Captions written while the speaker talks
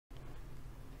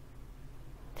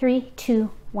3,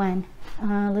 2, 1.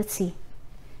 Let's see.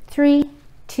 3,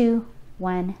 2,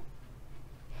 1.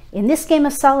 In this game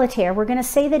of solitaire, we're going to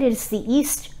say that it is the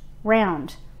east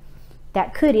round.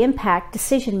 That could impact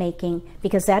decision making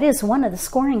because that is one of the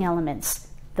scoring elements,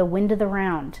 the wind of the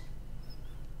round.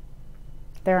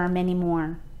 There are many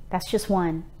more. That's just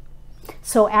one.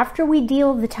 So after we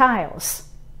deal the tiles,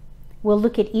 we'll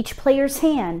look at each player's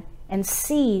hand and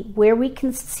see where we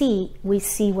can see. We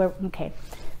see where, okay.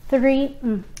 3,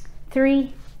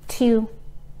 2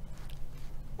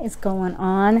 is going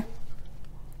on.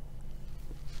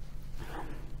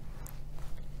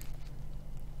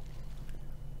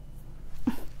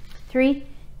 Three,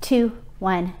 2,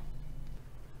 1.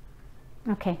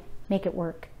 Okay, make it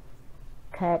work.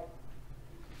 Cut.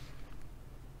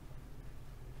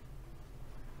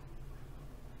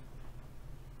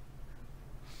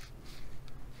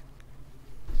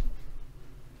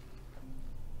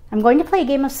 I'm going to play a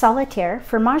game of solitaire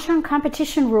for Mahjong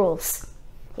competition rules.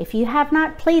 If you have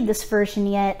not played this version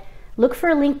yet, look for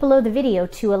a link below the video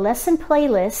to a lesson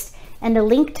playlist and a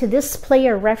link to this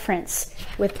player reference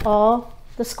with all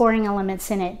the scoring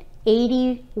elements in it,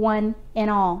 81 in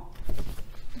all.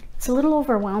 It's a little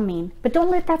overwhelming, but don't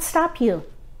let that stop you.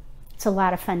 It's a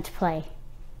lot of fun to play.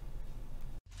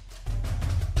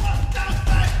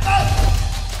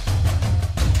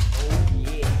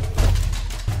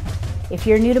 If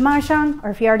you're new to Mahjong, or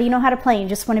if you already know how to play and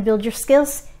just want to build your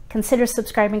skills, consider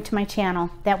subscribing to my channel.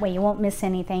 That way you won't miss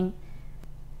anything.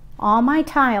 All my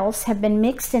tiles have been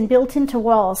mixed and built into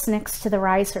walls next to the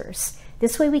risers.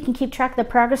 This way we can keep track of the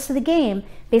progress of the game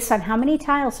based on how many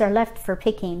tiles are left for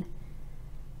picking.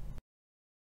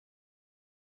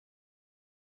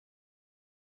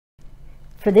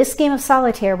 For this game of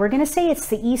solitaire, we're going to say it's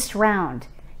the east round.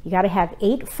 You got to have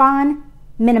 8 fawn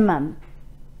minimum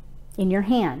in your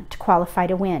hand to qualify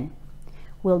to win.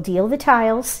 We'll deal the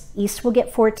tiles. East will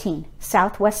get 14.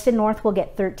 South, west, and north will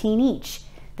get 13 each.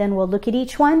 Then we'll look at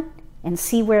each one and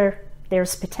see where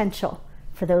there's potential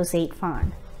for those 8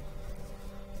 fawn.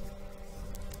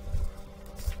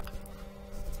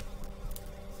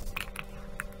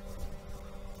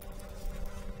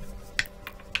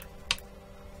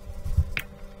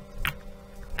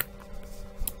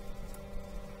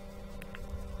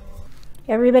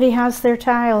 Everybody has their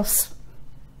tiles.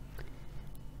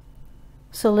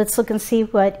 So let's look and see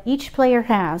what each player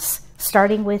has,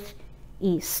 starting with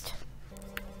east.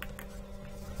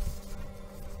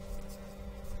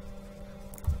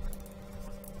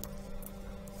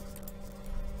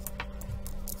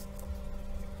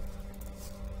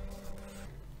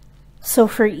 So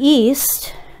for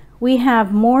east, we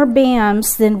have more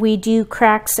BAMs than we do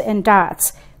cracks and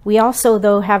dots. We also,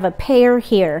 though, have a pair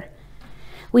here.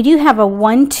 We do have a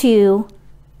 1, 2,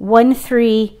 1,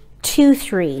 3, 2,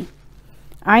 3.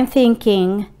 I'm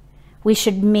thinking we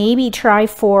should maybe try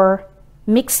for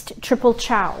mixed triple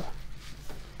chow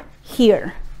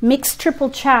here. Mixed triple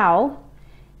chow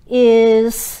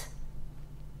is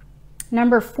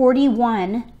number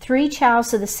 41, 3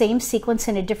 chows of the same sequence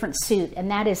in a different suit,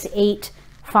 and that is 8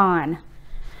 fawn.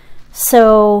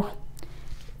 So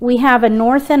we have a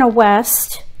north and a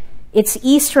west. It's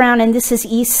east round, and this is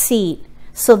east seat.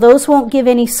 So those won't give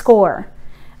any score.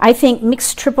 I think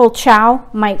mixed triple chow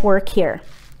might work here.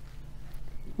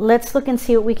 Let's look and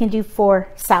see what we can do for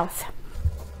south.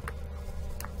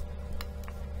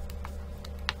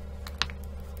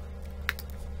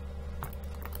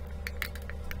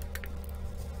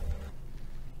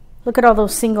 Look at all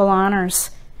those single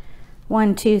honors.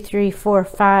 1, 2, 3, 4,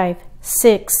 5,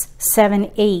 6,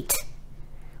 7, 8.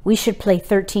 We should play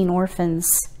 13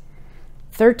 orphans.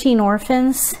 13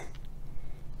 orphans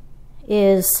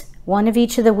is 1 of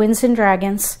each of the winds and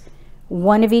dragons,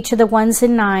 1 of each of the 1s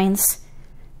and 9s,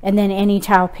 and then any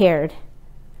tile paired.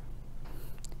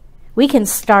 We can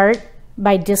start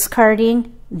by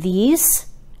discarding these,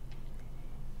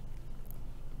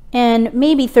 and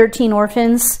maybe 13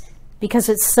 orphans, because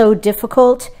it's so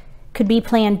difficult, could be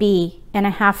plan B, and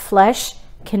a half flush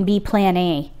can be plan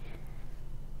A.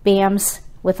 BAMs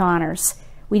with honors.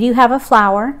 We do have a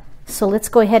flower, so let's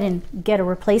go ahead and get a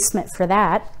replacement for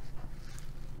that.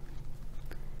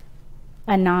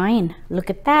 A 9, look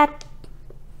at that.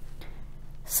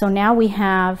 So now we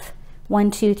have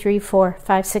 1, 2, 3, 4,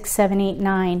 5, 6, 7, 8,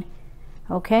 9.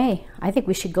 Okay, I think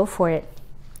we should go for it.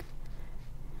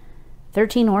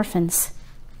 13 orphans.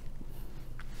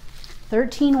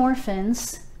 13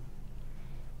 orphans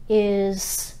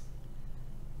is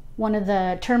one of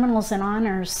the terminals and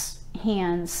honors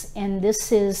hands, and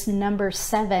this is number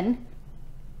 7,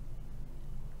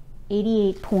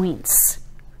 88 points.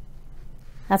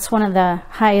 That's one of the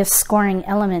highest scoring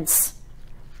elements.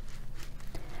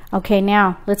 Okay,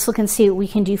 now let's look and see what we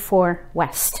can do for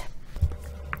West.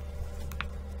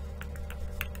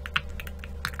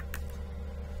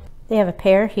 They have a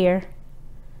pair here.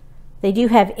 They do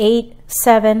have 8,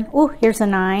 7. Oh, here's a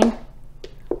 9.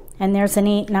 And there's an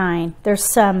 8, 9. There's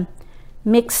some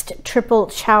mixed triple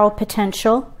chow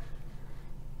potential.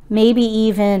 Maybe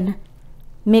even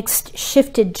mixed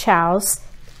shifted chows.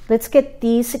 Let's get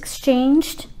these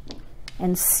exchanged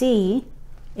and see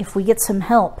if we get some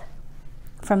help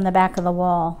from the back of the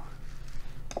wall.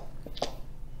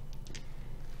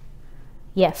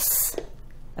 Yes,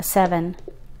 a 7.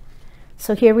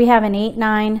 So here we have an 8,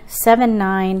 9, 7,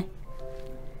 9,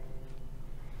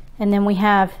 and then we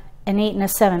have an 8 and a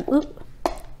 7. Oop,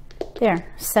 there,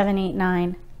 7, 8,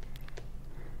 9.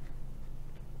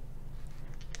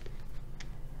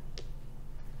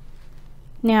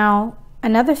 Now,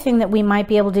 another thing that we might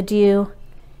be able to do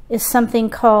is something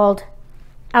called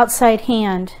outside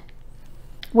hand,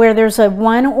 where there's a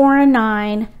 1 or a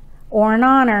 9 or an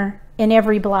honor in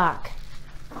every block.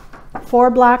 4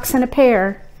 blocks in a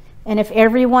pair, and if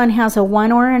everyone has a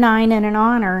 1 or a 9 and an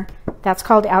honor, that's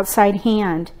called outside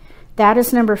hand. That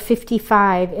is number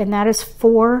 55, and that is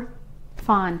 4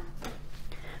 fawn.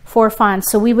 4 fawn.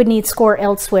 So we would need score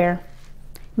elsewhere.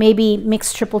 Maybe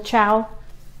mixed triple chow,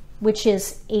 which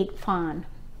is 8 fawn.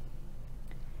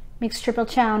 Mixed triple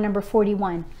chow, number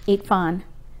 41, 8 fawn.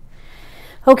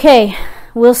 Okay,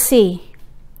 we'll see.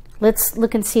 Let's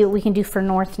look and see what we can do for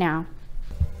North now.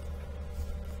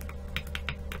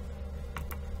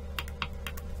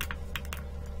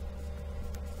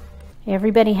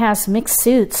 Everybody has mixed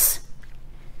suits,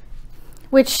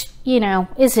 which, you know,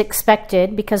 is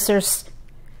expected because there's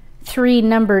 3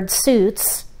 numbered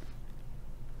suits,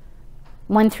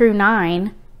 1 through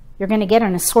 9. You're going to get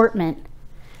an assortment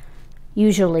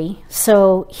usually.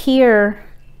 So here,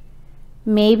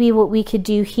 maybe what we could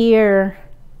do here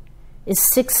is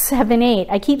 6, 7, 8.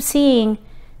 I keep seeing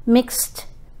mixed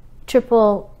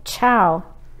triple chow.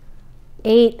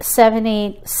 8, 7,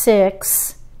 8,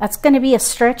 6. That's going to be a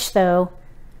stretch though.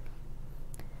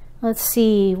 Let's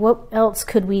see, what else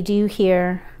could we do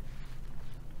here?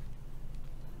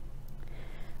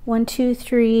 1, 2,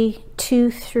 3,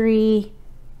 2, 3,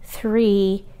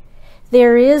 3.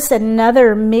 There is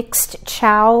another mixed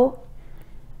chow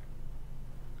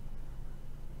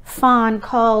fawn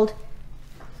called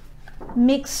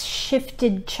mixed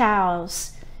shifted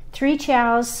chows. 3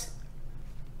 chows,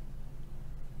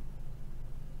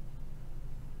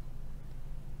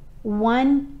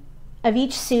 one of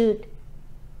each suit,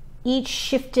 each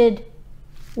shifted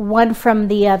 1 from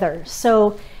the other.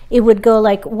 So it would go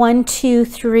like 1, 2,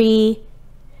 3,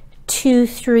 2,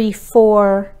 3,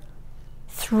 4,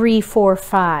 3, 4,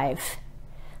 5.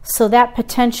 So that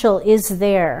potential is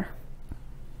there.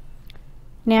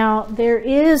 Now there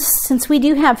is, since we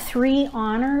do have 3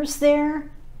 honors there,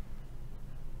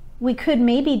 we could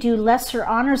maybe do lesser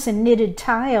honors and knitted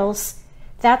tiles.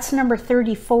 That's number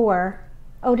 34.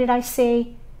 Oh, did I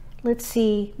say, let's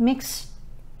see, mixed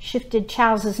shifted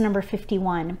chows is number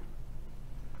 51.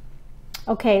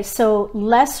 Okay, so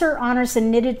lesser honors and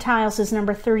knitted tiles is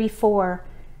number 34.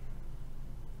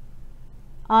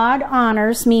 Odd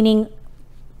honors, meaning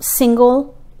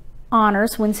single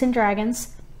honors, Winds and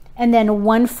Dragons, and then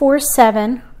 1, 4,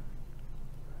 7,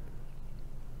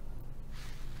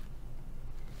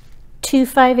 2,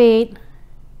 5, 8,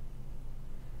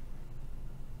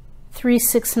 3,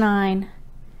 6, 9.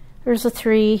 There's a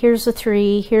 3, here's a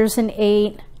 3, here's an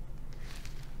 8.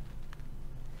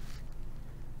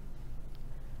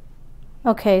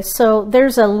 Okay, so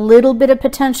there's a little bit of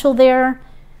potential there.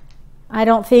 I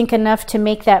don't think enough to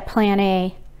make that plan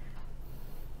A.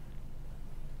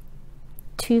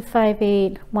 2, 5,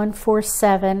 8, 1, 4,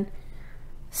 7,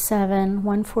 7,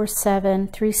 1, 4, 7,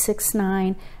 3, 6,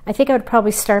 9. I think I would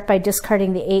probably start by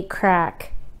discarding the 8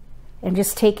 crack and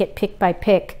just take it pick by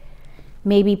pick.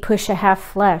 Maybe push a half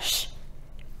flush.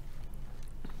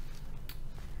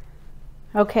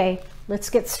 Okay, let's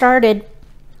get started.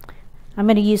 I'm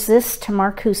going to use this to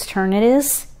mark whose turn it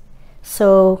is.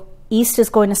 So East is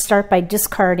going to start by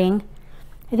discarding.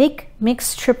 I think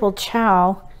mixed triple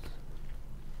chow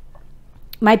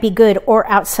might be good, or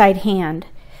outside hand.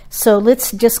 So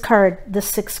let's discard the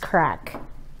 6 crack.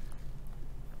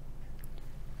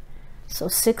 So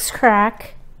 6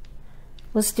 crack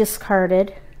was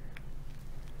discarded.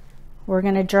 We're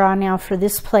going to draw now for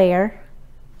this player.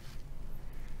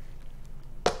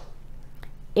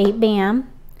 8 bam.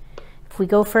 If we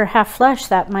go for a half flush,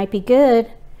 that might be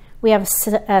good. We have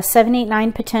a 7, 8,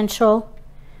 9 potential,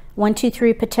 1, 2,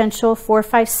 3 potential, 4,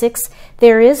 5, 6.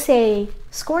 There is a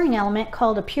scoring element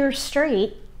called a pure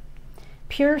straight.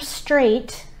 Pure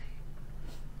straight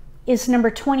is number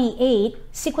 28,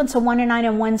 sequence of 1 and 9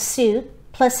 and 1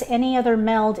 suit, plus any other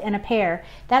meld in a pair.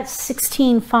 That's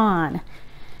 16 fawn.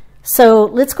 So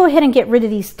let's go ahead and get rid of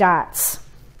these dots.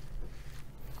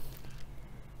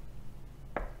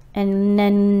 And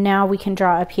then now we can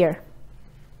draw up here.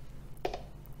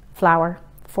 Flower,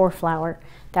 4 flower.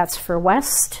 That's for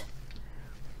west.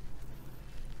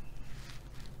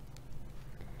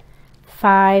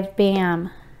 5 bam.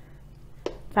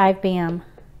 5 bam.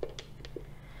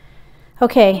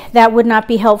 Okay, that would not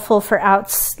be helpful for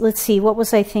let's see, what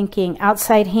was I thinking?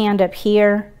 Outside hand up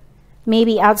here.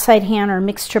 Maybe outside hand or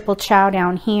mixed triple chow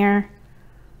down here.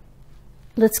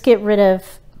 Let's get rid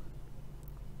of,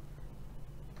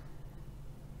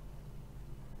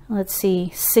 let's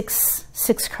see, 6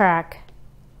 crack.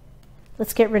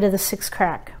 Let's get rid of the 6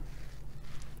 crack.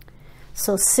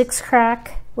 So 6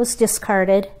 crack was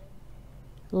discarded.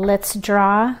 Let's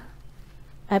draw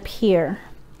up here.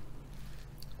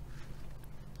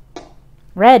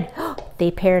 Red, they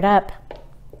paired up.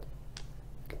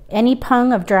 Any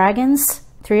pung of dragons,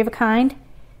 3 of a kind,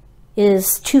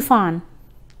 is 2 fawn.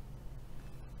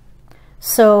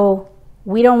 So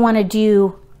we don't want to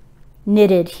do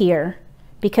knitted here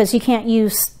because you can't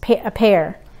use a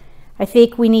pair. I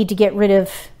think we need to get rid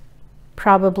of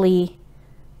probably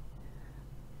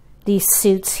these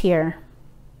suits here.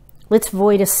 Let's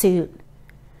void a suit.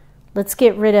 Let's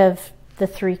get rid of the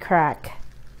 3 crack.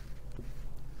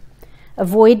 A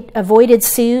voided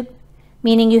suit,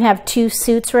 meaning you have 2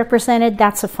 suits represented,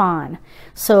 that's a fawn.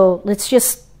 So let's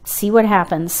just see what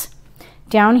happens.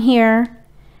 Down here,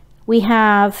 we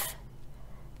have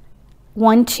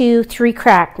 1, 2, 3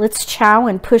 crack. Let's chow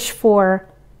and push for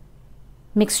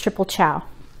mixed triple chow.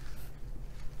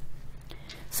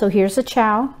 So here's a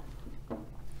chow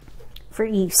for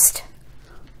east.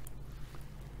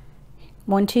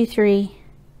 1, 2, 3.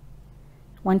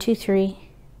 1, 2, 3.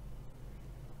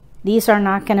 These are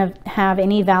not going to have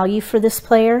any value for this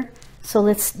player, so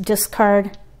let's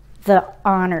discard the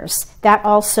honors. That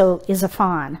also is a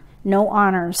fawn. No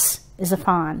honors is a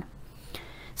fawn.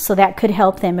 So that could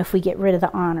help them if we get rid of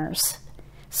the honors.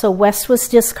 So west was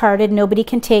discarded. Nobody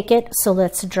can take it, so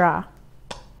let's draw.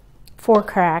 4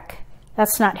 crack.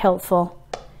 That's not helpful.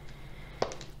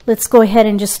 Let's go ahead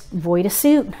and just void a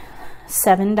suit.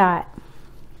 7 dot.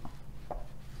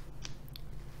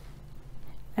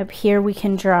 Up here we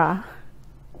can draw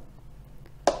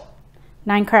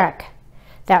 9 crack.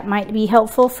 That might be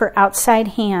helpful for outside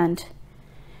hand.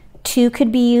 2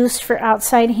 could be used for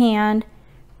outside hand.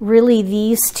 Really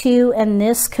these 2 and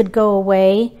this could go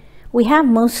away. We have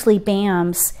mostly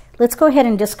bams. Let's go ahead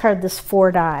and discard this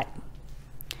 4 dot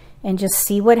and just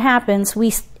see what happens.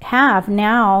 We have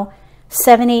now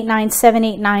 7, 8, 9, 7,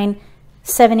 8, 9,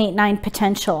 7, 8, 9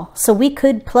 potential. So we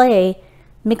could play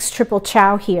mixed triple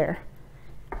chow here.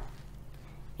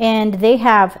 And they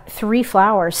have 3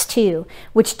 flowers too,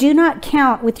 which do not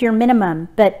count with your minimum,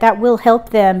 but that will help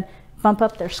them bump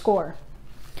up their score.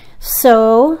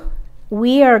 So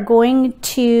we are going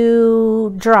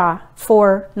to draw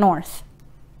for north.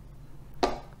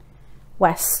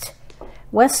 West.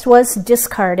 West was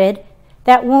discarded.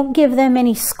 That won't give them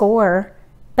any score,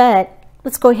 but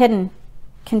let's go ahead and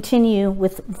continue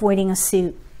with voiding a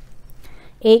suit.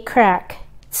 8 crack.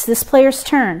 It's this player's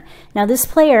turn. Now this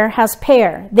player has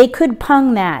pair. They could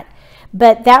pung that,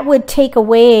 but that would take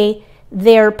away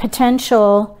their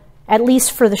potential, at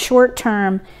least for the short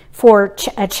term, for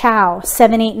a chow.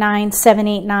 7, 8, 9, 7,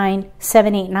 8, 9,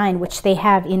 7, 8, 9, which they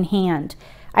have in hand.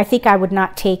 I think I would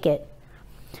not take it.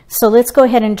 So let's go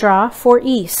ahead and draw for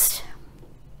east.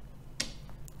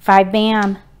 5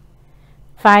 bam.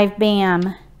 5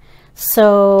 bam.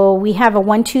 So we have a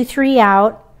 1, 2, 3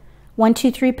 out. 1,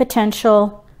 2, 3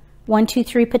 potential. 1, 2,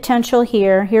 3 potential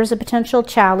here. Here's a potential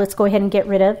chow. Let's go ahead and get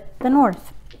rid of the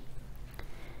north.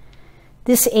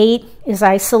 This 8 is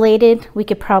isolated. We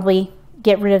could probably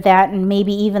get rid of that and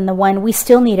maybe even the 1. We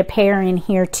still need a pair in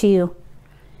here too.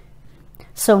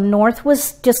 So north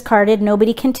was discarded.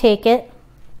 Nobody can take it.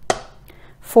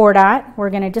 4 dot.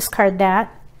 We're going to discard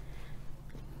that.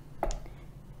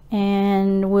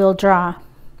 And we'll draw.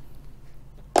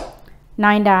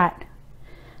 9 dot.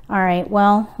 All right,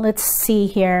 well, let's see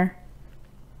here.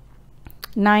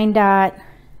 9 dot.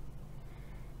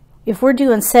 If we're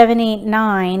doing 7, 8,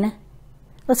 9,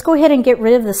 let's go ahead and get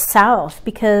rid of the south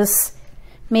because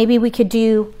maybe we could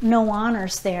do no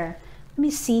honors there. Let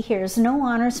me see here. Does no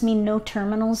honors mean no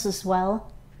terminals as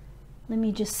well? Let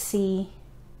me just see.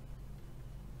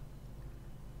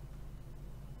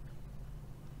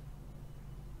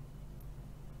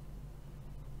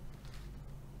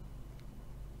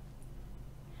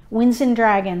 Winds and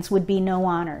Dragons would be no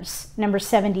honors, number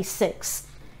 76.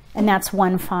 and that's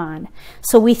 1 fawn.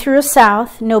 So we threw a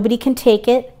south, nobody can take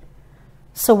it,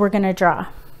 so we're going to draw.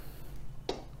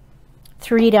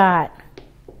 3 dot.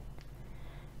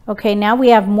 Okay, now we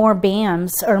have more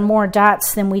bams, or more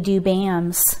dots than we do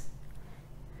bams.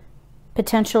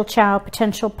 Potential chow,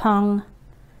 potential pung.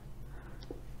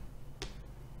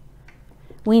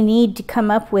 We need to come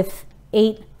up with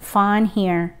 8 fawn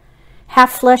here.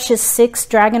 Half flush is 6,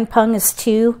 dragon pung is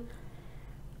 2.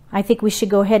 I think we should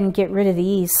go ahead and get rid of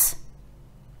these.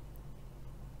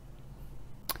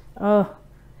 Oh,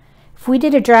 if we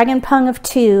did a dragon pung of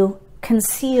 2,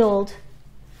 concealed,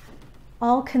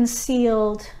 all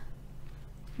concealed,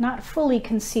 not fully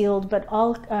concealed, but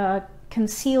all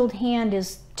concealed hand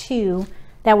is 2,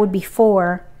 that would be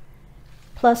 4.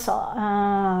 Plus,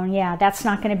 yeah, that's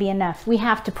not going to be enough. We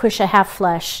have to push a half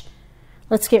flush.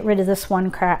 Let's get rid of this one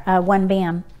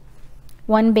bam.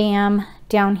 1 bam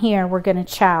down here, we're going to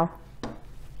chow.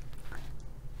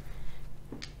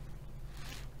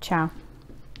 Chow.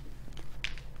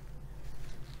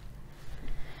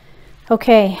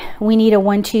 Okay, we need a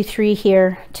 1, 2, 3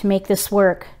 here to make this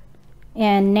work.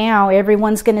 And now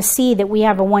everyone's going to see that we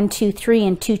have a 1, 2, 3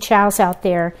 and 2 chows out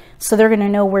there. So they're going to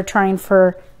know we're trying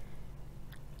for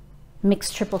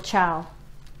mixed triple chow.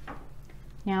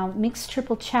 Now, mixed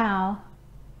triple chow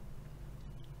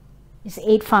is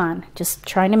 8 fawn. Just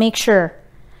trying to make sure.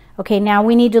 Okay, now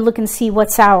we need to look and see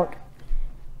what's out.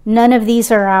 None of these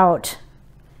are out.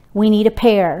 We need a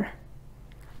pair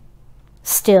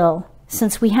still.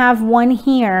 Since we have 1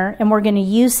 here and we're going to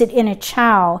use it in a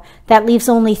chow, that leaves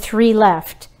only 3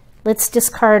 left. Let's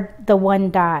discard the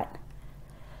 1 dot.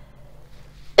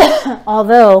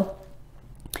 Although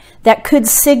that could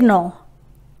signal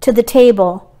to the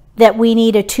table that we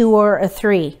need a 2 or a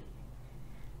 3.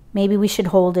 Maybe we should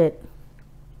hold it.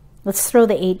 Let's throw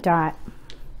the 8 dot.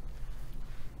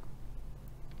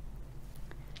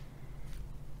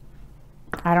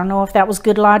 I don't know if that was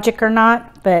good logic or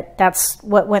not, but that's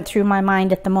what went through my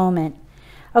mind at the moment.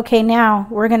 Okay, now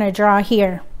we're going to draw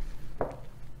here.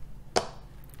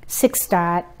 6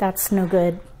 dot, that's no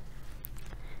good.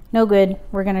 No good.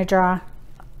 We're going to draw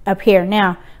up here.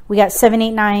 Now, we got 7,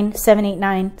 8, 9, 7, 8,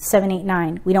 9, 7, 8,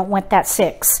 9. We don't want that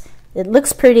 6. It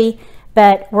looks pretty,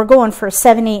 but we're going for a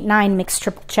 7, 8, 9 mixed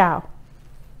triple chow.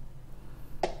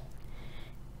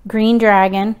 Green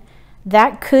dragon.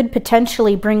 That could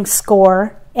potentially bring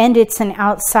score, and it's an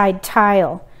outside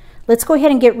tile. Let's go ahead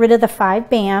and get rid of the 5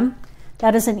 bam.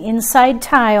 That is an inside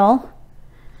tile,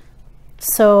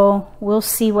 so we'll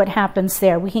see what happens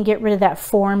there. We can get rid of that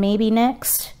 4 maybe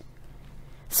next.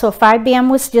 So 5 bam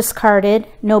was discarded.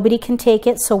 Nobody can take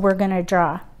it, so we're going to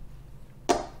draw.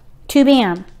 2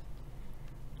 bam.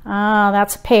 Ah,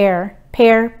 that's a pair.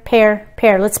 Pair, pair,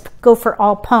 pair. Let's go for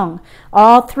all pung.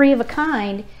 All 3 of a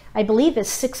kind, I believe, is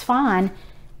 6 fawn,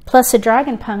 plus a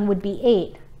dragon pung would be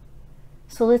 8.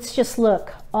 So let's just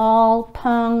look. All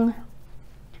pung,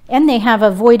 and they have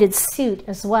a voided suit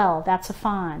as well. That's a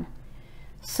fawn.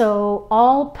 So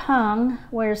all pung,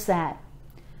 where's that?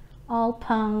 All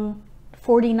pung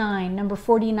 49, number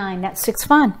 49, that's 6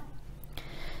 fawn.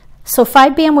 So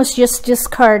 5 bam was just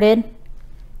discarded.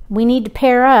 We need to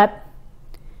pair up.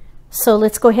 So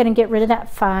let's go ahead and get rid of that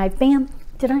 5 bam.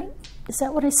 Is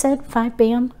that what I said? 5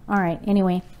 bam? All right,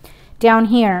 anyway. Down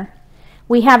here,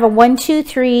 we have a 1, 2,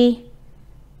 3,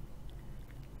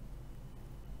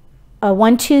 a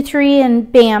 1, 2, 3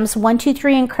 and bams, 1, 2,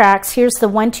 3 and cracks. Here's the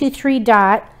 1, 2, 3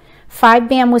 dot. 5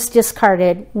 bam was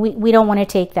discarded. We don't want to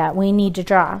take that. We need to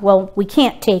draw. Well, we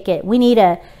can't take it. We need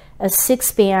a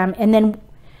 6 bam, and then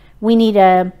we need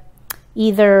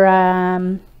either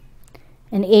an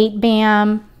 8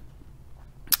 bam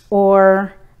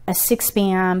or a 6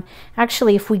 bam.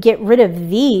 Actually, if we get rid of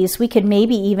these, we could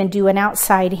maybe even do an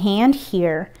outside hand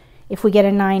here if we get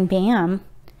a 9 bam,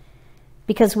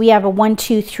 because we have a 1,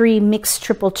 2, 3 mixed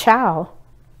triple chow.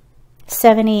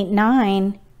 7, 8,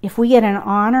 9. If we get an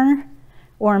honor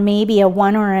or maybe a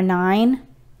 1 or a 9,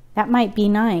 that might be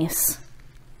nice.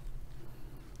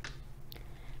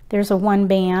 There's a 1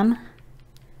 bam.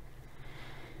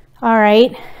 All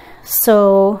right,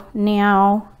 so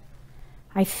now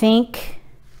I think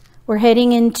we're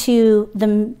heading into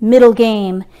the middle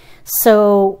game,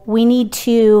 so we need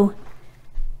to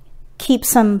keep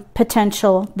some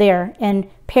potential there. And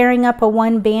pairing up a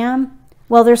 1 bam,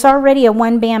 well, there's already a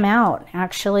 1 bam out,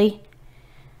 actually.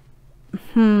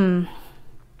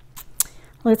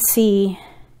 Let's see.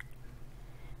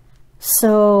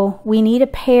 So we need a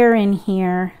pair in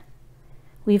here.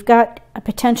 We've got a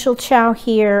potential chow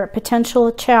here, a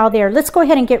potential chow there. Let's go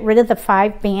ahead and get rid of the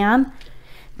 5 bam,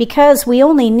 because we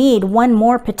only need 1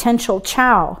 more potential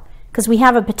chow, because we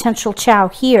have a potential chow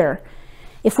here.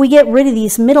 If we get rid of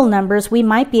these middle numbers, we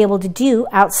might be able to do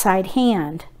outside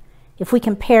hand. If we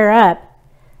can pair up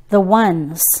the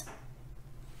ones,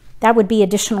 that would be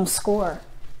additional score.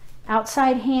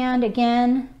 Outside hand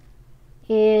again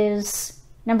is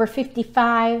number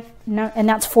 55, and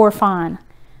that's 4 fawn.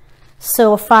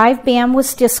 So a 5 bam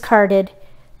was discarded.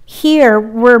 Here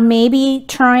we're maybe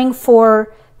trying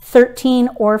for 13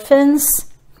 orphans,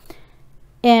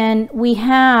 and we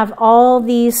have all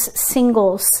these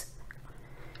singles.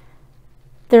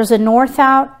 There's a north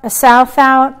out, a south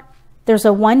out, there's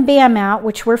a 1 bam out,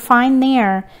 which we're fine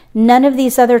there. None of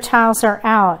these other tiles are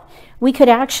out. We could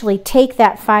actually take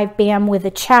that 5 bam with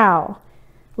a chow,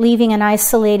 leaving an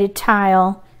isolated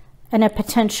tile and a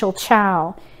potential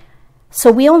chow.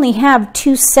 So we only have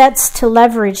 2 sets to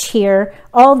leverage here.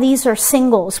 All these are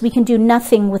singles. We can do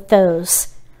nothing with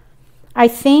those. I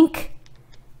think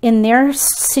in their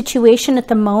situation at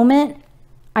the moment,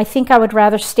 I think I would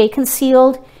rather stay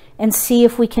concealed and see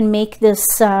if we can make this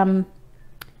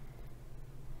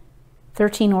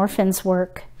 13 orphans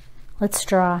work. Let's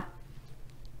draw,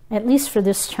 at least for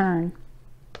this turn.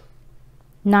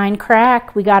 9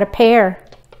 crack, we got a pair.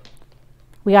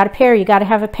 We got a pair, you got to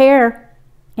have a pair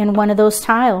in one of those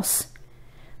tiles.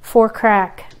 4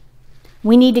 crack.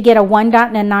 We need to get a 1 dot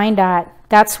and a 9 dot.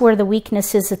 That's where the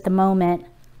weakness is at the moment.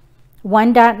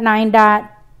 1 dot, 9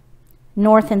 dot,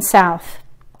 north and south.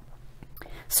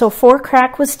 So 4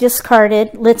 crack was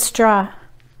discarded. Let's draw.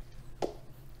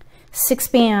 6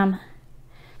 bam.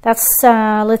 That's,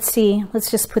 let's see, let's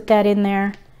just put that in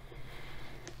there.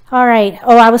 All right,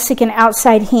 oh, I was thinking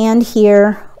outside hand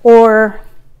here, or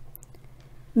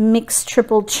mixed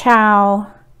triple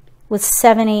chow with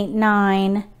 7, 8,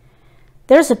 9.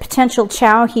 There's a potential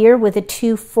chow here with a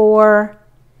 2, 4.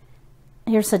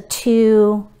 Here's a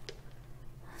 2,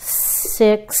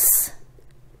 6.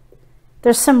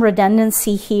 There's some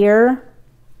redundancy here.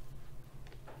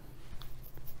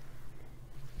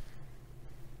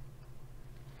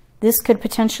 This could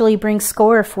potentially bring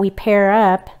score if we pair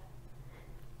up.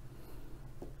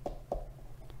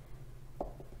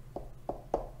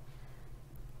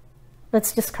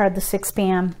 Let's discard the 6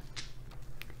 bam,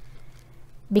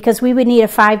 because we would need a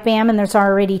 5 bam and there's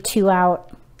already 2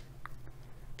 out.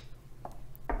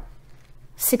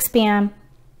 6 bam,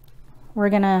 we're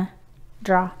gonna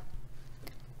draw.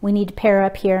 We need to pair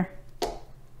up here.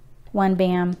 1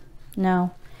 bam,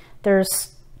 no.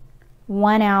 There's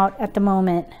 1 out at the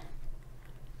moment.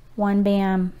 1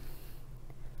 bam.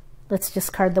 Let's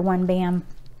discard the 1 bam.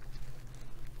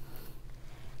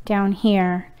 Down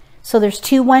here. So there's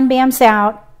 2 1 bams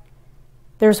out.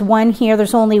 There's 1 here.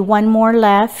 There's only 1 more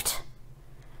left.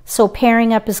 So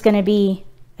pairing up is going to be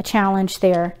a challenge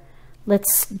there.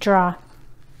 Let's draw.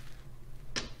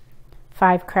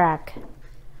 5 crack.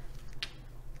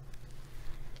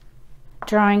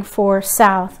 Drawing for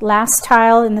south. Last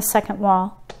tile in the second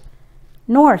wall.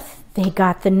 North. They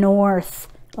got the north.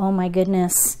 Oh my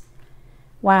goodness.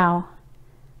 Wow.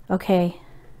 Okay.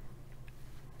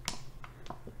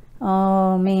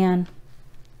 Oh man.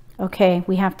 Okay,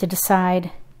 we have to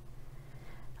decide.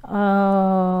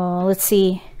 Oh, let's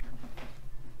see.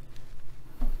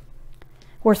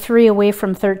 We're 3 away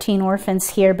from 13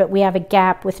 orphans here, but we have a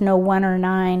gap with no 1 or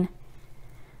 9.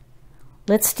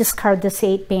 Let's discard this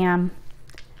 8 bam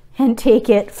and take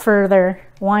it further.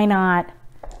 Why not?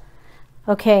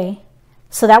 Okay,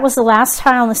 so that was the last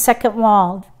tile on the second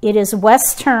wall. It is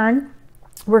West's turn.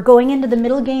 We're going into the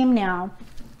middle game now.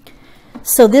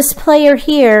 So this player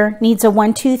here needs a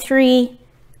 1, 2, 3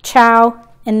 chow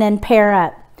and then pair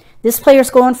up. This player's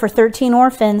going for 13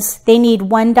 orphans. They need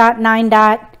 1 dot, 9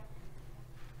 dot,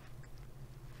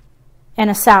 and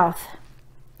a south.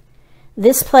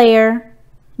 This player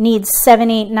needs 7,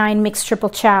 8, 9 mixed triple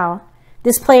chow.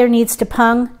 This player needs to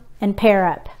pung and pair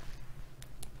up.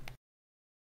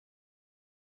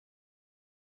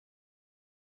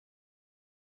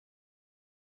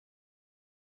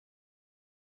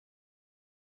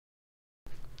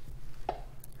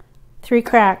 Three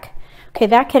crack. Okay,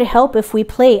 that could help if we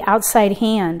play outside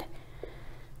hand.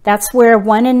 That's where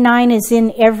 1 and 9 is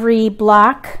in every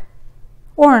block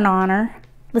or an honor.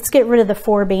 Let's get rid of the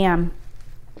 4 bam.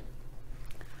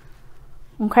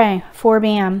 Okay, 4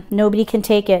 bam. Nobody can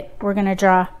take it. We're going to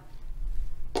draw.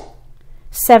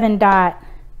 7 dot.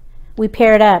 We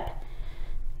paired up.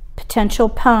 Potential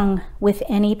pung with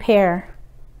any pair.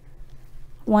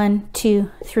 1,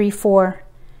 2, 3, 4.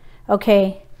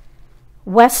 Okay.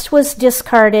 West was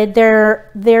discarded. There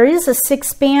is a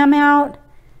 6 bam out.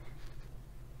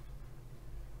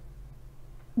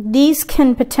 These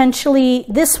can potentially,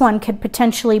 this one could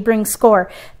potentially bring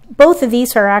score. Both of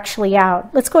these are actually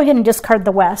out. Let's go ahead and discard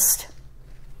the West.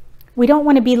 We don't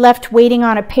want to be left waiting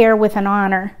on a pair with an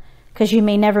honor, because you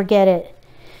may never get it.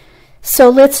 So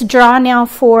let's draw now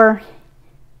for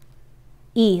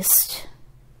east.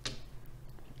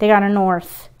 They got a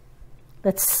north.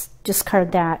 Let's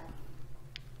discard that.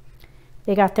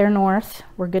 They got their north.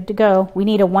 We're good to go. We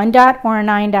need a 1 dot or a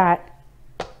 9 dot.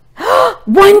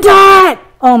 1 dot!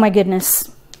 Oh my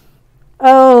goodness.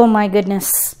 Oh my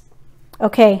goodness.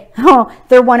 Okay. Oh,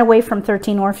 they're 1 away from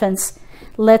 13 orphans.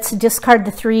 Let's discard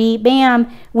the 3.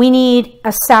 Bam. We need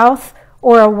a south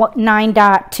or a 9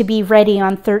 dot to be ready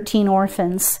on 13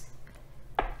 orphans.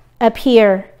 Up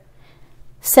here,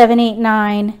 7, 8,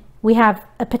 9. We have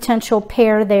a potential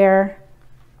pair there.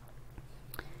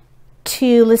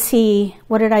 2, let's see,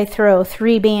 what did I throw?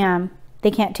 3, bam.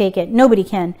 They can't take it. Nobody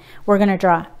can. We're going to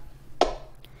draw.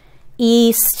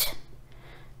 East.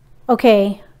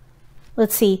 Okay,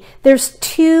 let's see. There's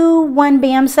 2 1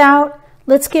 bams out.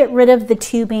 Let's get rid of the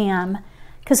 2 bam,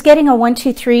 because getting a 1,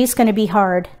 2, 3 is going to be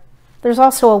hard. There's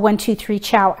also a 1, 2, 3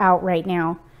 chow out right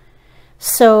now.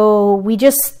 So we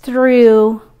just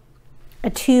threw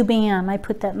a 2 bam. I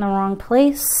put that in the wrong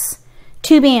place.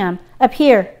 2 bam. Up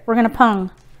here, we're going to pung.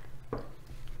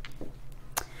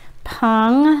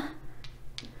 Pung.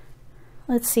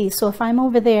 Let's see. So if I'm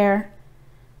over there,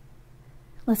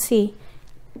 let's see.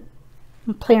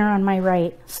 I'm player on my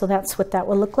right. So that's what that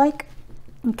will look like.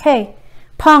 Okay.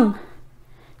 Pung.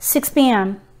 6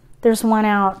 bam. There's 1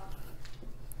 out.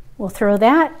 We'll throw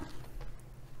that.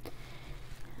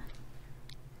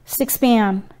 6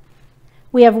 bam.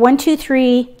 We have 1, 2,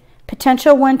 3.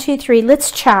 Potential 1, 2, 3.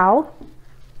 Let's chow.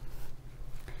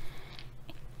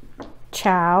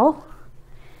 Chow.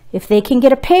 If they can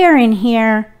get a pair in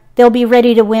here, they'll be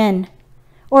ready to win.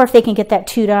 Or if they can get that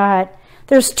 2 dot.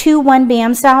 There's 2 1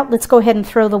 bams out. Let's go ahead and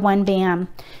throw the 1 bam.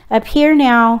 Up here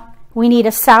now, we need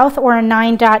a south or a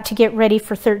 9 dot to get ready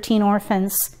for 13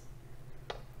 orphans.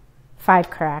 5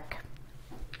 crack.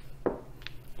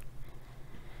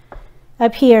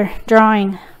 Up here,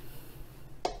 drawing.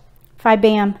 5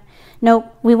 bam.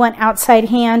 Nope, we want outside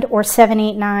hand or 7,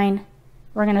 8, 9.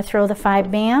 We're going to throw the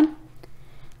 5 bam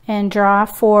and draw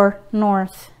for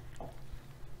north.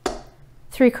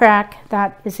 3 crack.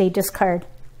 That is a discard.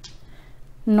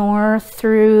 North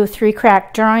through 3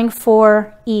 crack. Drawing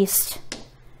for east.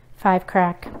 5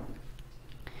 crack.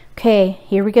 Okay,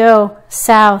 here we go.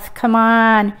 South. Come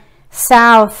on.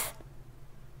 South.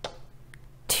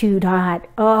 2 dot.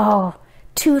 Oh,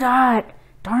 2 dot.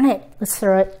 Darn it. Let's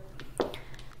throw it.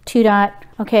 2 dot.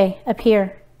 Okay, up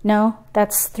here. No,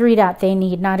 that's 3 dot they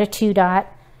need, not a 2 dot.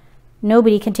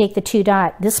 Nobody can take the 2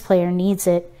 dot. This player needs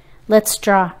it. Let's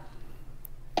draw.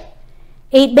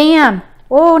 8 bam.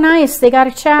 Oh, nice. They got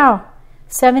a chow.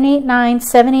 7, 8, 9,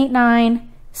 7, 8,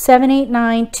 9, 7, 8,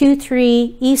 9, 2,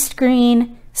 3, east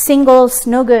green, singles,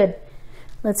 no good.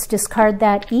 Let's discard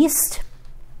that east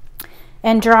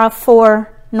and draw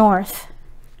for north.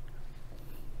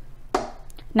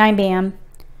 9 bam.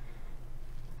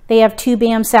 They have 2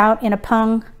 bams out in a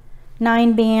pung.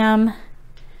 9 bam.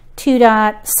 2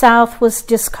 dot. South was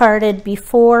discarded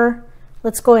before.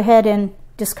 Let's go ahead and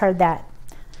discard that.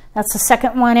 That's the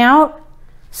second one out.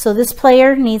 So this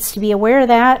player needs to be aware of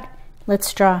that.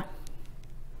 Let's draw.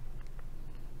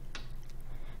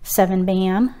 7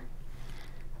 bam.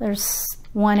 There's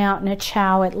 1 out in a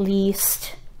chow at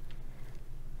least.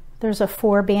 There's a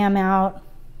 4 bam out.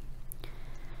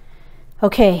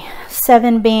 Okay,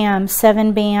 7 bam,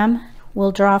 7 bam.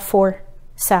 We'll draw for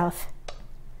south.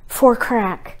 4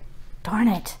 crack. Darn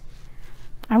it.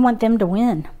 I want them to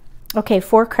win. Okay,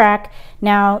 4 crack.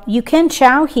 Now, you can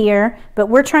chow here, but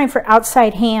we're trying for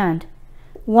outside hand.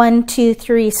 1, 2,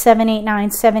 3, 7, 8,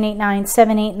 9, 7, 8, 9,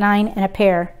 7, 8, 9, and a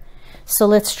pair. So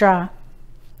let's draw.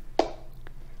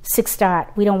 6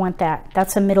 dot. We don't want that.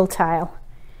 That's a middle tile.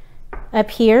 Up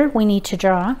here, we need to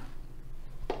draw.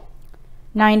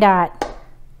 9 dot.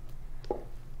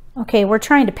 Okay, we're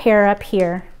trying to pair up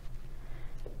here.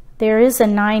 There is a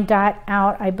 9 dot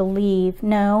out, I believe.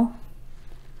 No.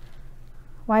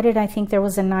 Why did I think there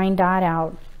was a 9 dot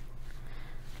out?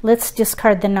 Let's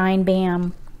discard the 9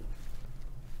 bam.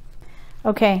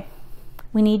 Okay,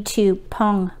 we need to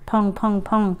pung, pung, pung,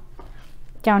 pung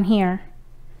down here.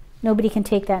 Nobody can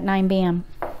take that 9 bam.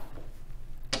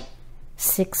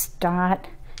 6 dot.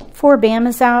 4 bam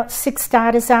is out. 6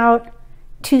 dot is out.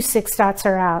 2 6 dots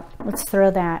are out. Let's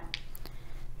throw that.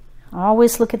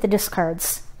 Always look at the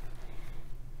discards.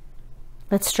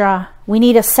 Let's draw. We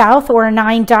need a south or a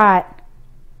 9 dot.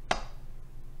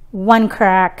 1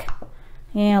 crack.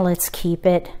 Yeah, let's keep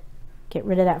it. Get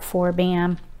rid of that 4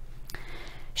 bam.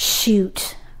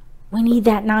 Shoot. We need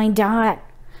that 9 dot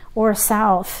or a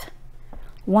south.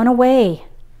 1 away.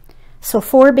 So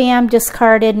 4 bam,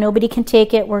 discarded, nobody can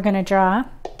take it, we're going to draw.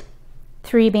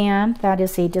 3 bam, that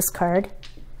is a discard.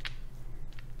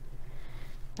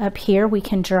 Up here we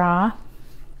can draw.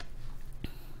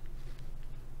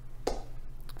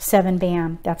 7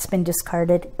 bam, that's been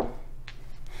discarded.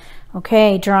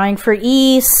 Okay, drawing for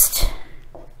east.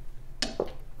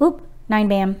 Oop, 9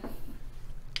 bam.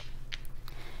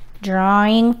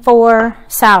 Drawing for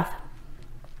south.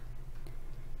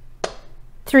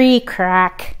 3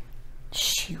 crack.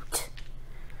 Shoot.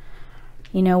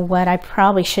 You know what? I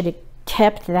probably should have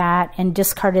kept that and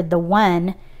discarded the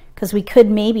 1, because we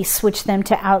could maybe switch them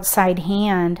to outside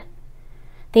hand.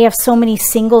 They have so many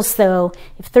singles though.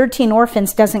 If 13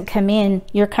 orphans doesn't come in,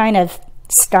 you're kind of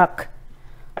stuck.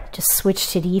 Just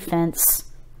switch to defense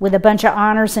with a bunch of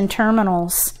honors and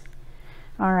terminals.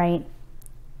 All right.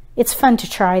 It's fun to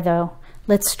try though.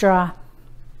 Let's draw.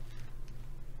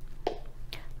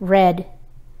 Red.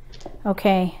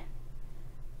 Okay.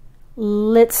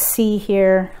 Let's see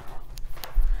here.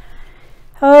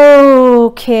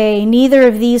 Okay, neither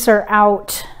of these are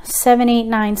out. 7, 8,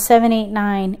 9, 7, 8,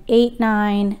 9, 8,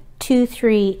 9, 2,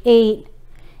 3, 8,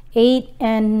 8,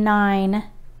 and 9.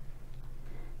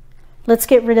 Let's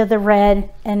get rid of the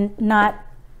red and not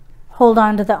hold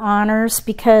on to the honors,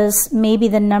 because maybe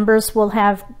the numbers will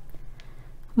have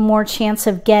more chance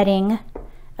of getting.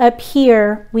 Up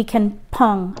here, we can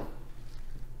pung.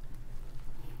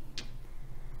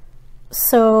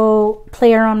 So,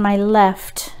 player on my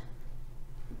left.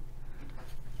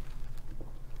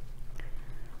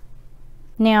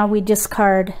 Now we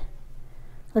discard.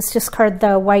 Let's discard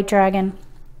the white dragon.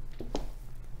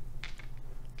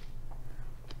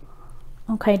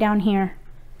 Okay, down here.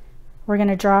 We're going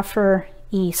to draw for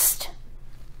east.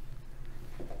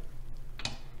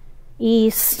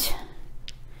 East.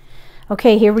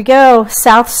 Okay, here we go.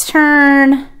 South's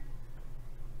turn.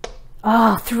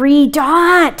 Oh, 3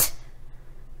 dot.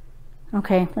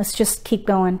 Okay, let's just keep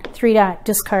going. 3 dot,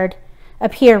 discard.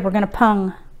 Up here, we're going to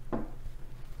pung.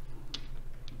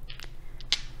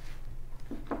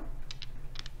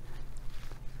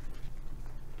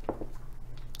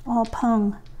 All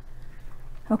pung.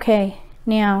 Okay,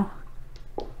 now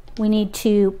we need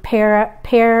to pair.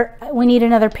 We need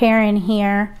another pair in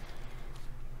here.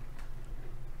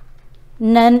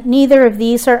 Neither of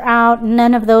these are out.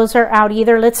 None of those are out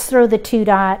either. Let's throw the 2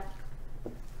 dot.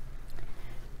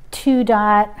 2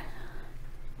 dot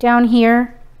down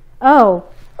here. Oh,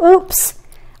 oops.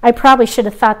 I probably should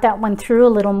have thought that one through a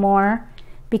little more,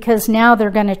 because now they're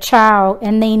going to chow,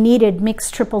 and they needed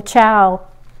mixed triple chow.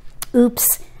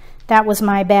 Oops, that was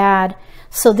my bad.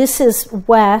 So this is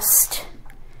west.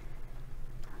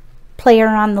 Player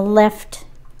on the left.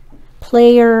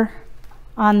 Player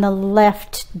on the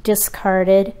left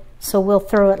discarded. So we'll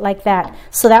throw it like that.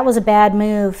 So that was a bad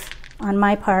move on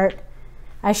my part.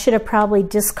 I should have probably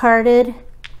discarded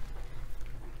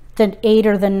the 8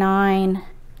 or the 9.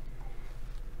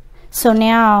 So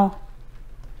now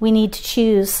we need to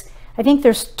choose. I think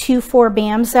there's 2 4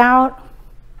 bams out.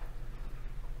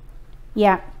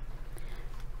 Yeah.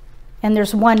 And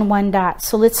there's 1 1 dot.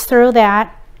 So let's throw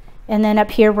that. And then up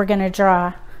here we're going to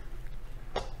draw.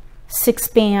 6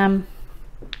 bam.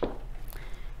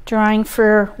 Drawing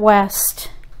for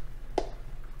west.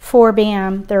 4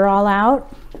 bam. They're all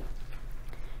out.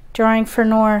 Drawing for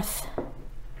north.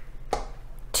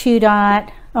 2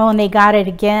 dot. Oh, and they got it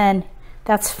again.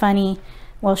 That's funny.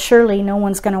 Well, surely no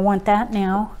one's going to want that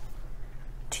now.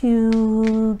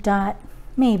 2 dot.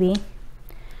 Maybe.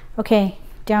 Okay,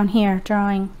 down here,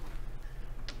 drawing.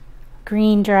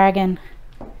 Green dragon.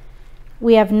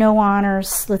 We have no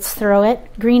honors. Let's throw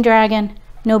it. Green dragon.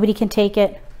 Nobody can take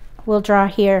it. We'll draw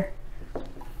here.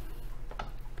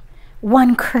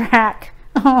 1 crack.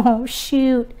 Oh,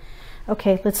 shoot.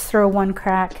 Okay, let's throw 1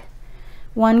 crack.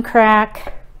 1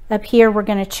 crack. Up here, we're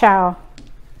going to chow.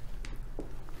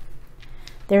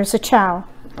 There's a chow.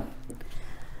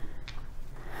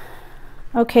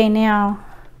 Okay, now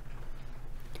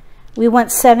we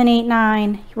want 7, 8,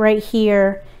 9 right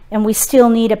here, and we still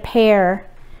need a pair.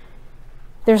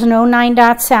 There's no 9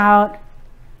 dots out.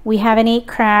 We have an 8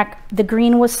 crack. The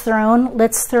green was thrown.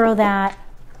 Let's throw that.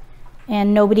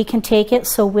 And nobody can take it,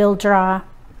 so we'll draw.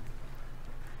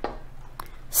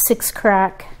 6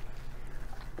 crack.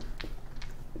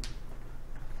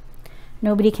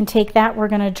 Nobody can take that. We're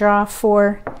going to draw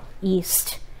for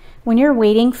east. When you're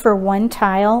waiting for 1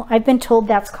 tile, I've been told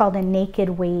that's called a naked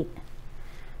wait.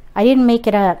 I didn't make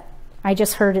it up. I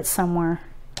just heard it somewhere.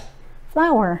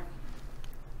 Flower.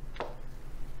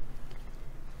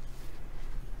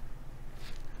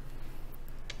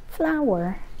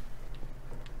 Flower.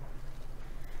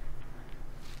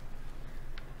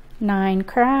 9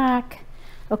 crack.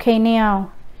 Okay,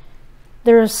 now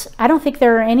I don't think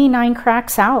there are any 9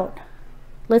 cracks out.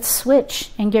 Let's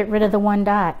switch and get rid of the 1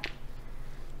 dot.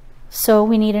 So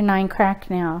we need a 9 crack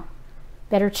now.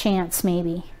 Better chance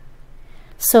maybe.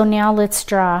 So now let's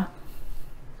draw.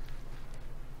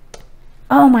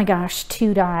 Oh my gosh,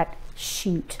 2 dot.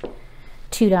 Shoot.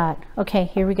 2 dot. Okay,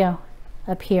 here we go.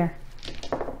 Up here.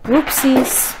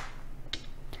 Whoopsies.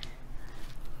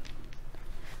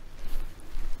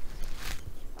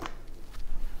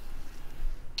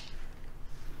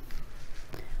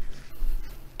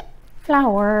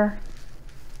 Flower.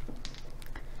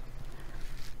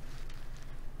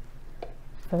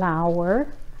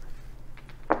 Flower.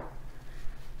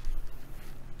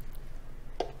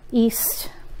 East.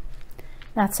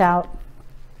 That's out.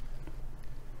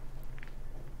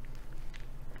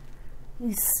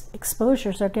 These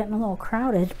exposures are getting a little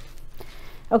crowded.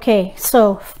 Okay,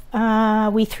 so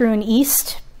we threw an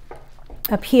east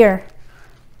up here.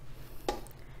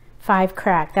 5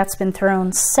 crack. That's been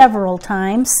thrown several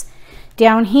times.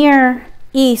 Down here,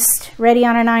 east, ready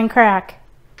on a 9 crack.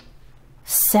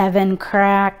 7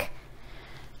 crack.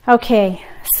 Okay,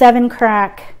 7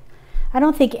 crack. I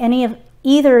don't think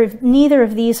neither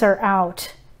of these are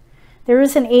out. There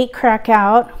is an 8 crack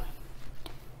out.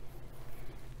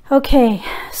 Okay,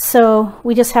 so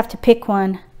we just have to pick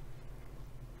one.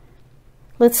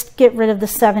 Let's get rid of the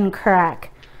 7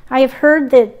 crack. I have heard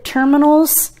that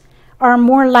terminals are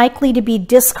more likely to be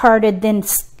discarded than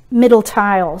middle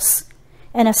tiles,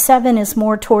 and a 7 is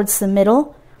more towards the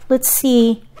middle. Let's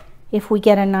see if we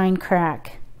get a 9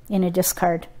 crack in a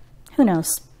discard. Who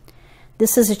knows?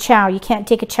 This is a chow. You can't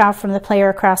take a chow from the player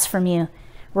across from you.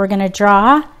 We're going to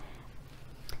draw.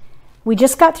 We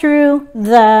just got through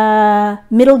the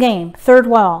middle game, 3rd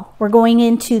wall. We're going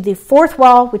into the 4th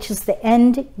wall, which is the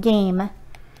end game.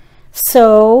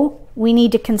 So we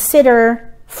need to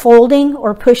consider folding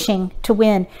or pushing to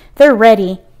win. They're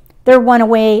ready. They're 1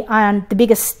 away on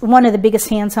one of the biggest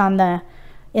hands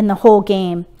in the whole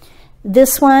game.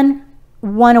 This one,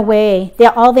 1 away.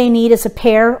 All they need is a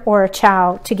pair or a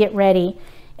chow to get ready.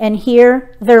 And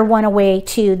here, they're 1 away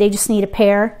too. They just need a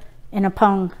pair and a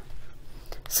pung.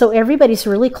 So everybody's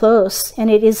really close, and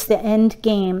it is the end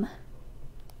game.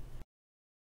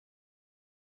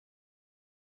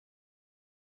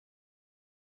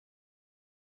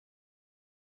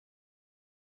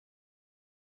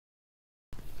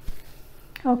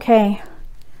 Okay,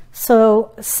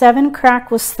 so 7 crack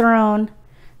was thrown.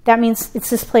 That means it's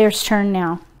this player's turn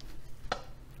now.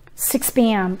 6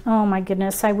 bam. Oh my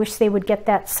goodness, I wish they would get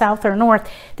that south or north.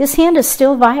 This hand is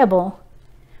still viable.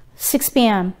 6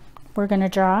 bam. We're going to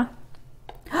draw.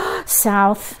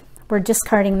 South. We're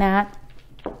discarding that.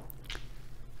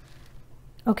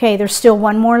 Okay, there's still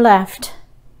 1 more left.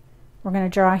 We're going to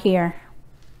draw here.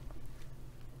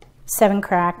 7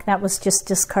 crack. That was just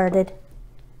discarded.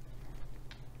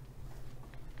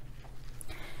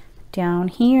 Down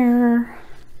here.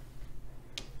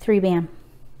 3 bam.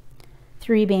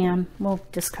 3 bam. We'll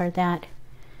discard that.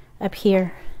 Up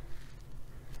here.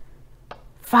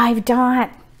 5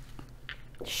 dot.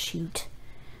 Shoot.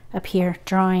 Up here,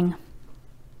 drawing.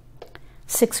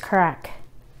 6 crack.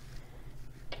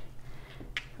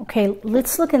 Okay,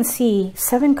 let's look and see.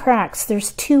 7 cracks.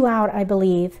 There's 2 out, I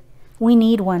believe. We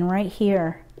need one right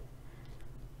here.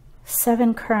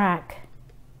 7 crack.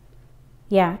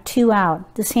 Yeah, 2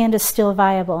 out. This hand is still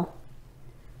viable.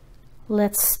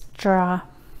 Let's draw.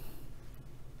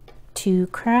 2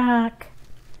 crack.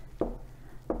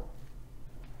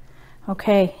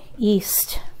 Okay,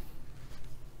 east.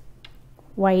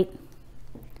 White.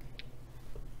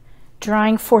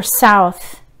 Drawing for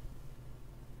south.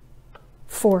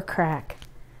 4 crack.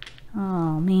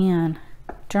 Oh man.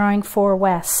 Drawing for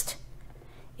west.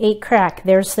 8 crack.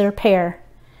 There's their pair.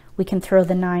 We can throw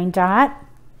the 9 dot.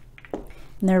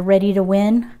 And they're ready to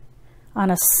win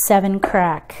on a 7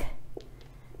 crack.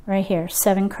 Right here.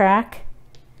 7 crack.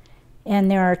 And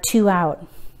there are 2 out.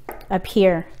 Up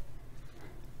here.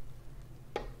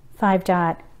 5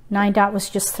 dot. 9 dot was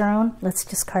just thrown. Let's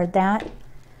discard that.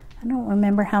 I don't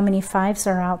remember how many 5s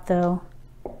are out though.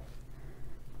 I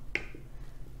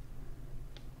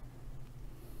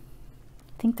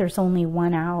think there's only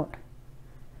 1 out.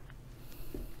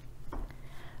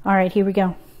 All right, here we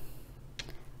go.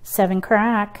 7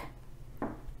 crack.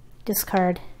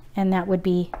 Discard. And that would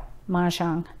be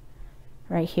Mahjong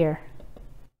right here.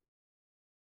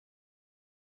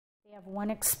 We have 1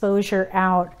 exposure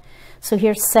out. So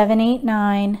here's 7, 8,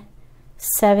 9,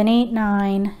 7, 8,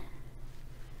 9,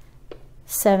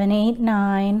 7, 8,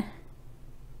 9,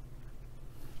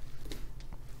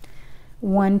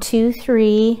 1, 2,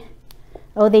 3,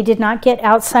 Oh, they did not get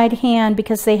outside hand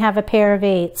because they have a pair of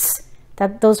 8s.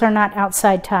 Those are not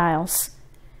outside tiles.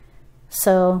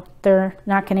 So they're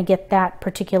not going to get that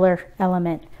particular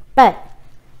element. But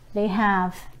they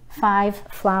have 5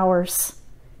 flowers.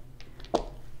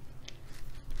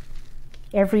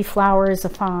 Every flower is a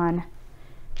fawn.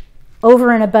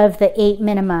 Over and above the 8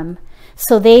 minimum.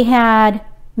 So they had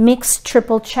mixed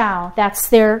triple chow. That's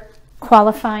their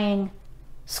qualifying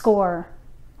score.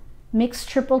 Mixed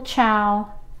triple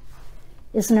chow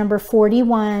is number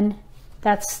 41.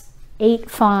 That's 8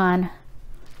 fawn.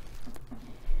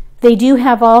 They do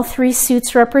have all 3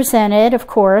 suits represented, of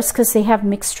course, because they have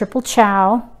mixed triple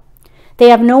chow. They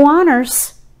have no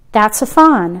honors. That's a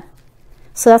fawn.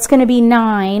 So that's going to be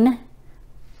 9.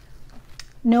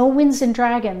 No winds and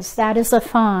dragons. That is a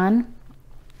fawn.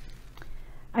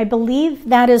 I believe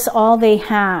that is all they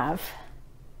have.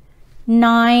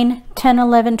 9, 10,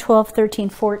 11, 12, 13,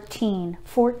 14.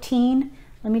 14.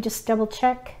 Let me just double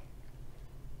check.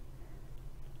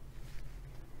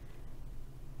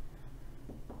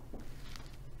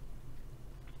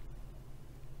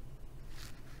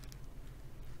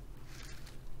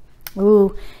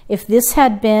 Ooh, if this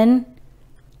had been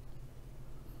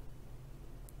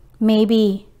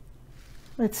maybe,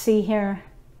 let's see here,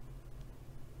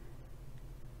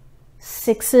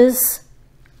 6s,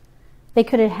 they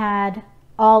could have had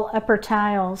all upper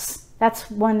tiles. That's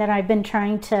one that I've been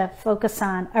trying to focus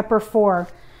on, upper 4,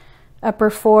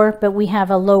 but we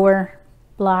have a lower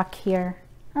block here.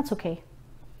 That's okay.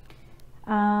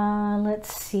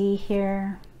 Let's see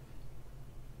here.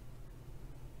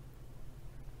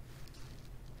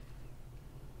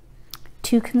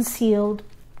 Two concealed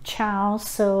chow,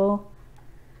 so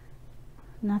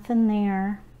nothing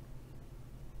there.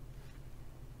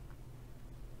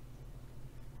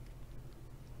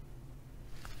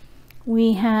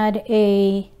 We had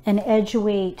an edge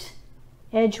weight.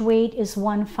 Edge weight is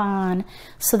 1 fawn,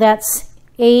 so that's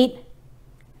 8,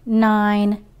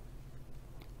 9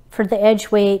 for the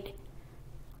edge weight,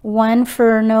 1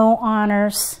 for no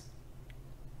honors,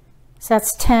 so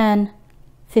that's 10,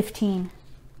 15.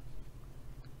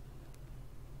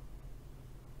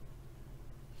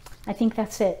 I think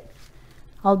that's it.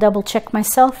 I'll double check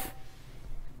myself,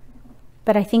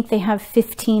 but I think they have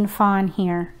 15 fawn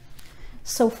here.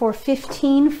 So for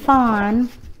 15 fawn,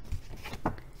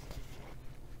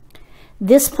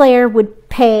 this player would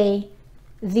pay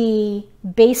the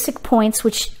basic points,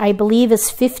 which I believe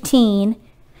is 15,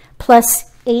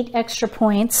 plus 8 extra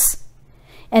points,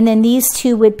 and then these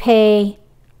two would pay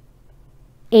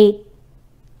 8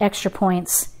 extra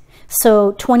points.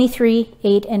 So 23,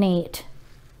 8, and 8.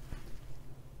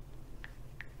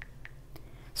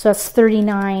 So that's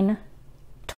 39.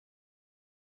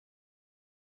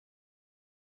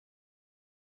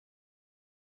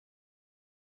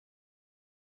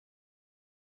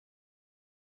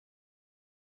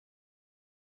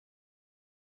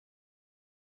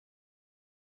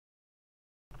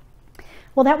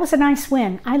 Well, that was a nice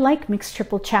win. I like mixed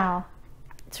triple chow.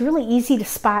 It's really easy to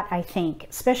spot, I think,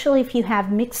 especially if you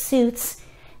have mixed suits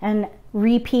and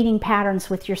repeating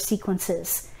patterns with your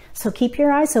sequences. So keep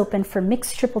your eyes open for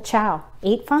mixed triple chow.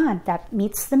 8 fawn, that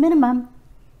meets the minimum.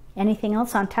 Anything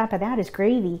else on top of that is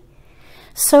gravy.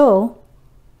 So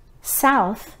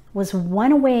South was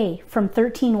 1 away from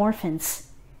 13 orphans.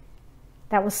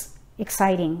 That was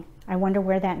exciting. I wonder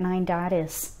where that 9 dot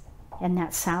is in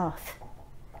that South.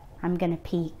 I'm gonna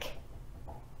peek.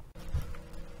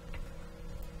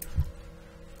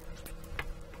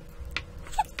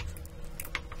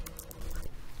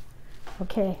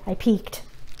 Okay, I peeked.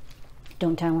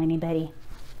 Don't tell anybody.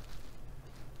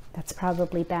 That's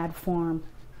probably bad form.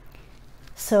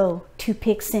 So 2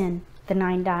 picks in, the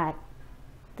 9 dot,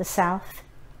 the South,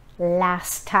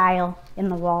 last tile in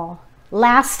the wall.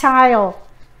 Last tile.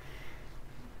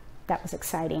 That was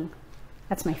exciting.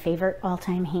 That's my favorite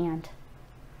all-time hand.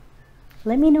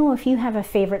 Let me know if you have a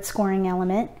favorite scoring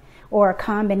element or a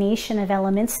combination of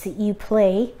elements that you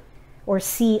play or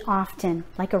see often,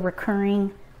 like a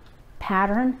recurring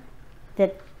pattern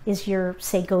that is your,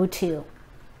 say, go-to.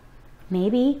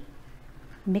 Maybe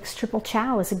mixed triple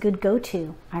chow is a good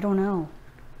go-to. I don't know.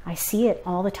 I see it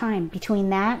all the time.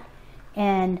 Between that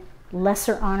and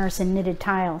lesser honors and knitted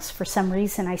tiles, for some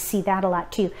reason I see that a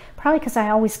lot too. Probably because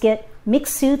I always get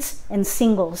mixed suits and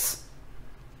singles.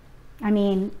 I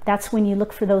mean, that's when you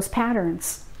look for those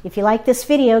patterns. If you like this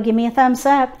video, give me a thumbs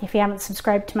up. If you haven't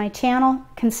subscribed to my channel,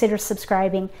 consider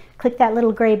subscribing. Click that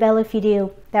little gray bell if you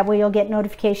do. That way you'll get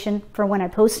notification for when I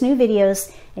post new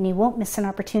videos, and you won't miss an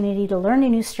opportunity to learn a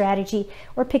new strategy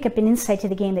or pick up an insight to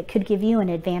the game that could give you an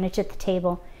advantage at the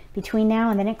table. between now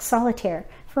and the next solitaire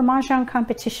for Mahjong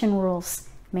competition rules.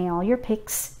 May all your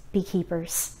picks be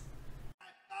keepers.